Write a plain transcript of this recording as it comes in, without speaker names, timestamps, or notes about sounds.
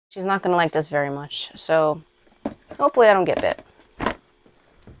She's not gonna like this very much, so hopefully I don't get bit.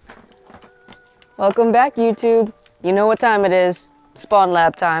 Welcome back, YouTube. You know what time it is. Spawn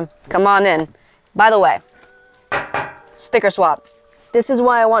lab time. Come on in. By the way, sticker swap. This is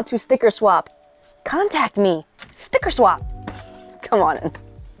why I want to sticker swap. Contact me. Sticker swap. Come on in.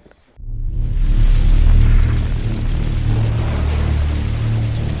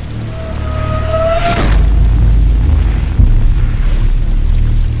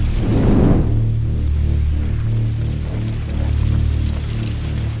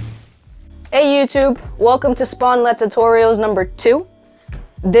 Hey YouTube, welcome to Spawnlet Tutorials number 2.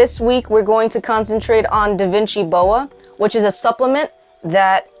 This week we're going to concentrate on Vinci Boa, which is a supplement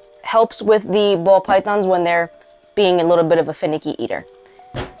that helps with the ball pythons when they're being a little bit of a finicky eater.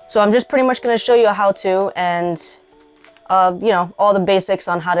 So I'm just pretty much going to show you how to and you know, all the basics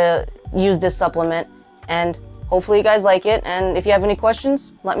on how to use this supplement, and hopefully you guys like it, and if you have any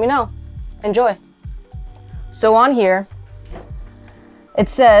questions, let me know. Enjoy. So on here it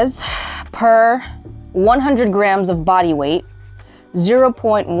says per 100 grams of body weight,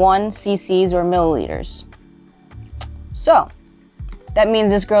 0.1 cc's or milliliters. So that means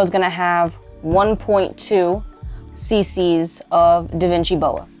this girl is gonna have 1.2 cc's of Vinci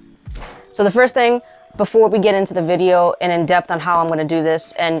Boa. So the first thing, before we get into the video and in depth on how I'm gonna do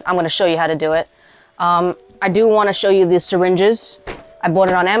this, and I'm gonna show you how to do it, I do wanna show you the syringes. I bought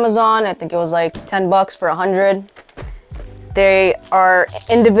it on Amazon. I think it was like 10 bucks for 100. They are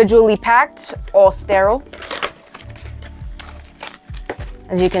individually packed, all sterile.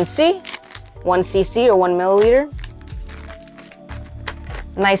 As you can see, 1 cc or 1 milliliter.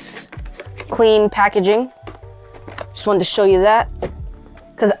 Nice, clean packaging. Just wanted to show you that,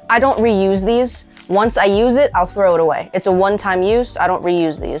 because I don't reuse these. Once I use it, I'll throw it away. It's a one-time use, I don't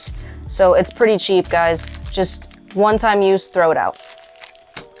reuse these. So it's pretty cheap, guys. Just one-time use, throw it out.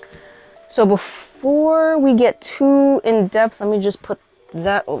 So before we get too in depth, let me just put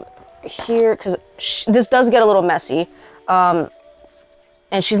that over here, because this does get a little messy, and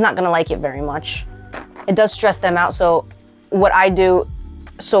she's not gonna like it very much. It does stress them out, so what I do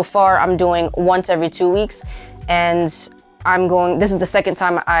so far, I'm doing once every 2 weeks, and this is the second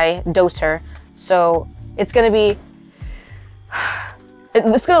time I dose her, so it's gonna be,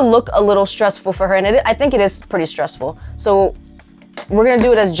 it's gonna look a little stressful for her, and I think it is pretty stressful. So we're gonna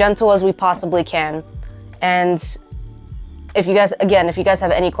do it as gentle as we possibly can. And if you guys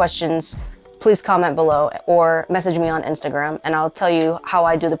have any questions, please comment below or message me on Instagram, and I'll tell you how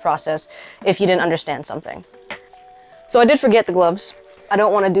I do the process if you didn't understand something. So I did forget the gloves. I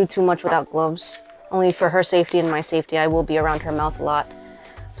don't want to do too much without gloves. Only for her safety and my safety, I will be around her mouth a lot.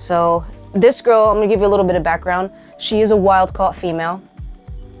 So this girl, I'm gonna give you a little bit of background. She is a wild-caught female.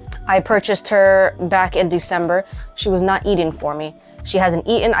 I purchased her back in December. She was not eating for me. She hasn't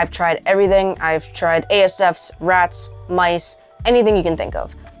eaten. I've tried everything. I've tried ASFs, rats, mice, anything you can think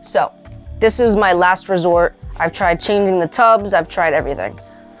of. So this is my last resort. I've tried changing the tubs. I've tried everything.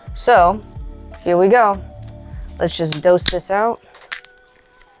 So here we go. Let's just dose this out.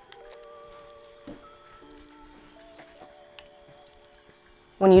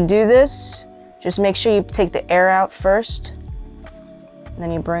 When you do this, just make sure you take the air out first. And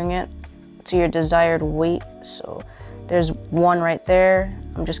then you bring it to your desired weight. So there's 1 right there.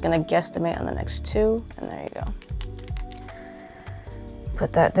 I'm just gonna guesstimate on the next 2, and there you go.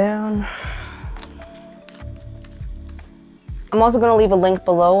 Put that down. I'm also gonna leave a link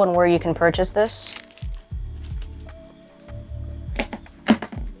below on where you can purchase this.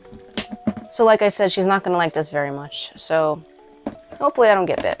 So like I said, she's not gonna like this very much. So hopefully I don't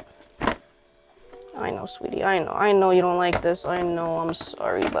get bit. I know, sweetie, I know you don't like this. I know, I'm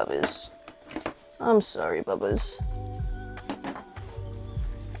sorry, Bubbas. I'm sorry, Bubbas.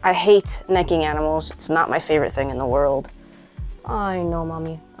 I hate necking animals. It's not my favorite thing in the world. I know,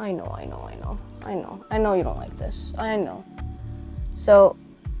 mommy. I know you don't like this. I know. So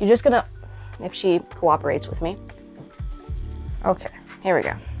you're just gonna, if she cooperates with me. Okay, here we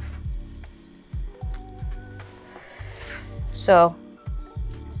go. So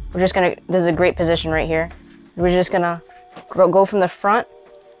we're just gonna, this is a great position right here. We're just gonna go from the front.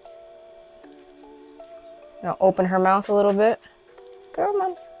 Now open her mouth a little bit. Come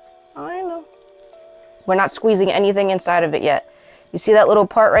on, I know. We're not squeezing anything inside of it yet. You see that little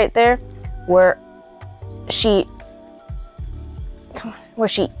part right there where she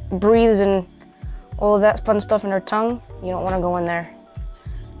breathes and all of that fun stuff in her tongue? You don't wanna go in there.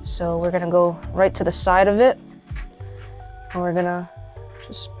 So we're gonna go right to the side of it, and we're gonna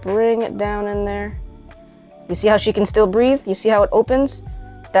just bring it down in there. You see how she can still breathe? You see how it opens?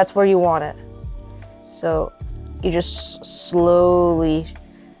 That's where you want it. So you just slowly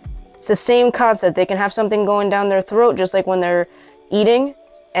It's the same concept. They can have something going down their throat just like when they're eating,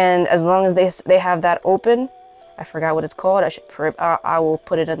 and as long as they have that open, I forgot what it's called. I will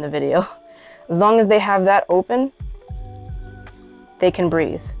put it in the video. As long as they have that open, they can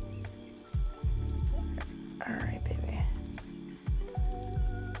breathe. All right, baby.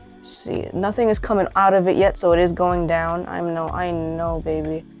 See, nothing is coming out of it yet, so it is going down. I know,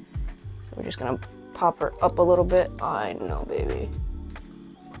 baby. So we're just gonna pop her up a little bit. I know, baby.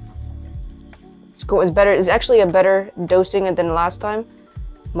 It's better. It's actually a better dosing than last time.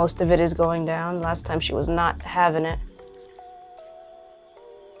 Most of it is going down. Last time she was not having it.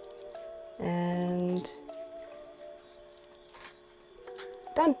 And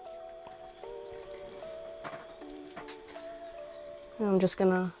done. And I'm just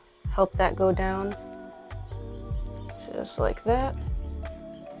gonna help that go down. Just like that.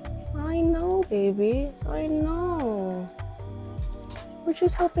 I know, baby. I know. We're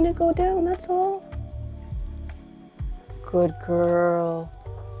just helping it go down, that's all. Good girl.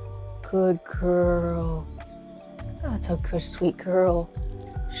 Good girl. That's a good, sweet girl.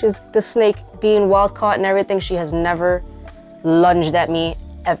 She's the snake being wild caught and everything. She has never lunged at me,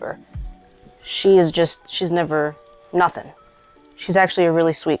 ever. She's never, nothing. She's actually a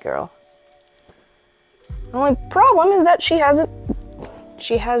really sweet girl. The only problem is that she hasn't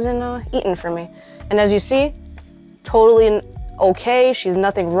eaten for me. And as you see, totally okay. She's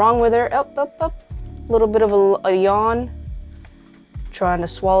nothing wrong with her. Up. A little bit of a yawn. Trying to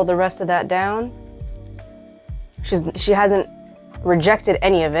swallow the rest of that down. She hasn't rejected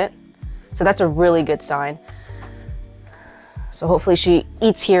any of it. So that's a really good sign. So hopefully she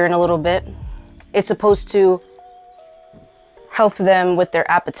eats here in a little bit. It's supposed to help them with their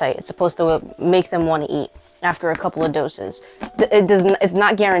appetite. It's supposed to make them want to eat after a couple of doses. It's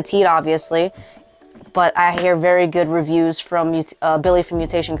not guaranteed, obviously, but I hear very good reviews from Billy from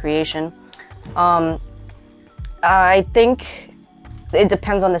Mutation Creation. I think it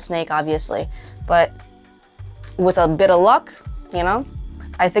depends on the snake, obviously, but with a bit of luck, you know,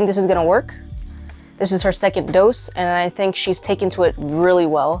 I think this is gonna work. This is her second dose, and I think she's taken to it really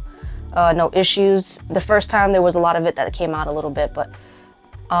well. No issues. The first time there was a lot of it that came out a little bit, but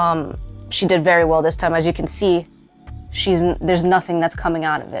she did very well this time. As you can see, there's nothing that's coming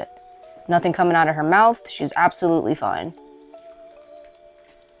out of it. Nothing coming out of her mouth. She's absolutely fine.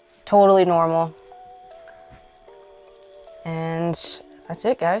 Totally normal. And that's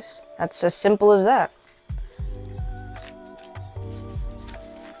it, guys. That's as simple as that.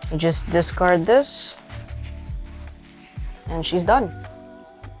 You just discard this, and she's done.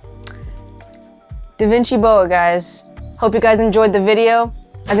 Vinci Boa, guys. Hope you guys enjoyed the video.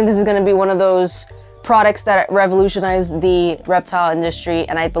 I think this is going to be one of those products that revolutionize the reptile industry,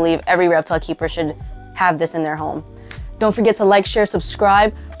 and I believe every reptile keeper should have this in their home. Don't forget to like, share,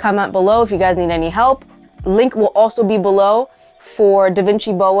 subscribe, comment below if you guys need any help. Link will also be below for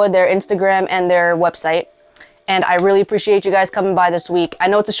Vinci Boa, their Instagram and their website. And I really appreciate you guys coming by this week. I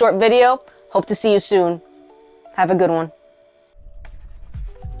know it's a short video. Hope to see you soon. Have a good one.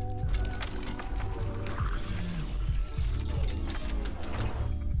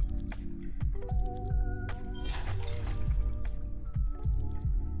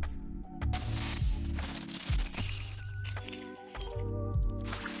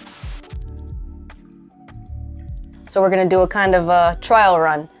 So we're gonna do a kind of a trial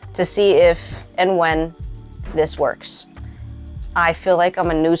run to see if and when this works. I feel like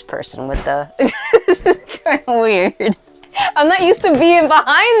I'm a news person with the, this is kind of weird. I'm not used to being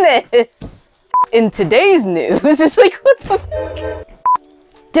behind this. In today's news, it's like, what the fuck?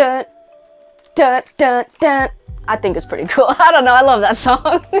 Dun, dun, dun, dun. I think it's pretty cool. I don't know, I love that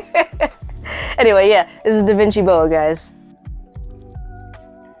song. Anyway, yeah, this is Vinci Boa, guys.